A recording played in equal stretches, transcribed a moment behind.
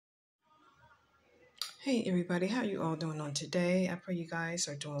Hey everybody, how you all doing on today? I pray you guys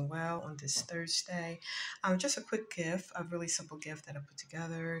are doing well on this Thursday. Just a quick gift, a really simple gift that I put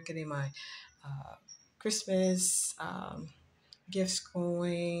together, getting my uh, Christmas gifts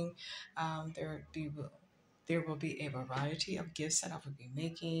going. There will be a variety of gifts that I will be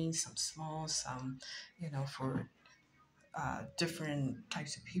making, some small, some for different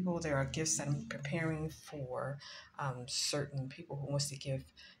types of people. There are gifts that I'm preparing for certain people who wants to give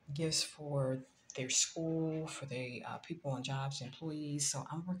gifts for their school, for the people on jobs, employees. So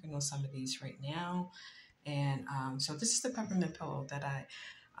I'm working on some of these right now. And so this is the peppermint pillow that I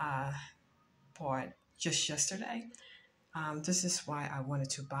uh, bought just yesterday. This is why I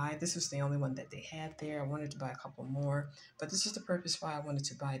wanted to buy. This was the only one that they had there. I wanted to buy a couple more, but this is the purpose why I wanted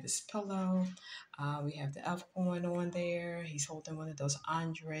to buy this pillow. We have the elf going on there. He's holding one of those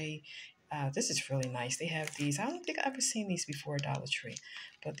Andre. This is really nice. They have these. I don't think I've ever seen these before at Dollar Tree,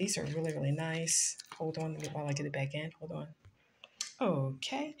 but these are really, really nice. Hold on while I get it back in. Hold on.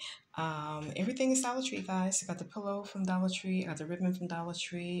 Okay. Everything is Dollar Tree, guys. I got the pillow from Dollar Tree. I got the ribbon from Dollar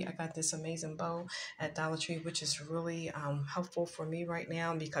Tree. I got this amazing bow at Dollar Tree, which is really helpful for me right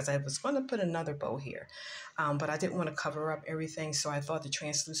now because I was going to put another bow here, but I didn't want to cover up everything. So I thought the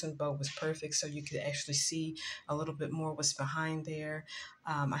translucent bow was perfect so you could actually see a little bit more what's behind there.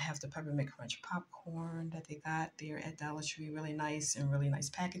 I have the Peppermint Crunch popcorn that they got there at Dollar Tree. Really nice and really nice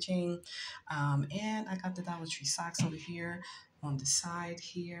packaging. And I got the Dollar Tree socks over here on the side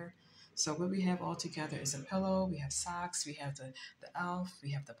here. So what we have all together is a pillow, we have socks, we have the elf,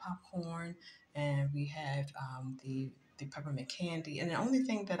 we have the popcorn, and we have the peppermint candy. And the only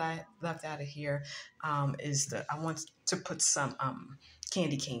thing that I left out of here is I want to put some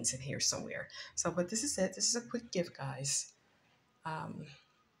candy canes in here somewhere. So, but this is it. This is a quick gift, guys. Um,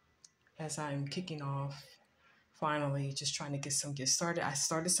 as I'm kicking off, finally, just trying to get some gifts started. I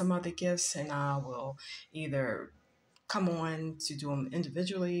started some other gifts, and I will either come on to do them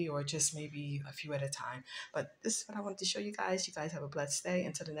individually or just maybe a few at a time. But this is what I wanted to show you guys. You guys have a blessed day.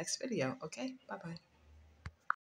 Until the next video. Okay, bye bye.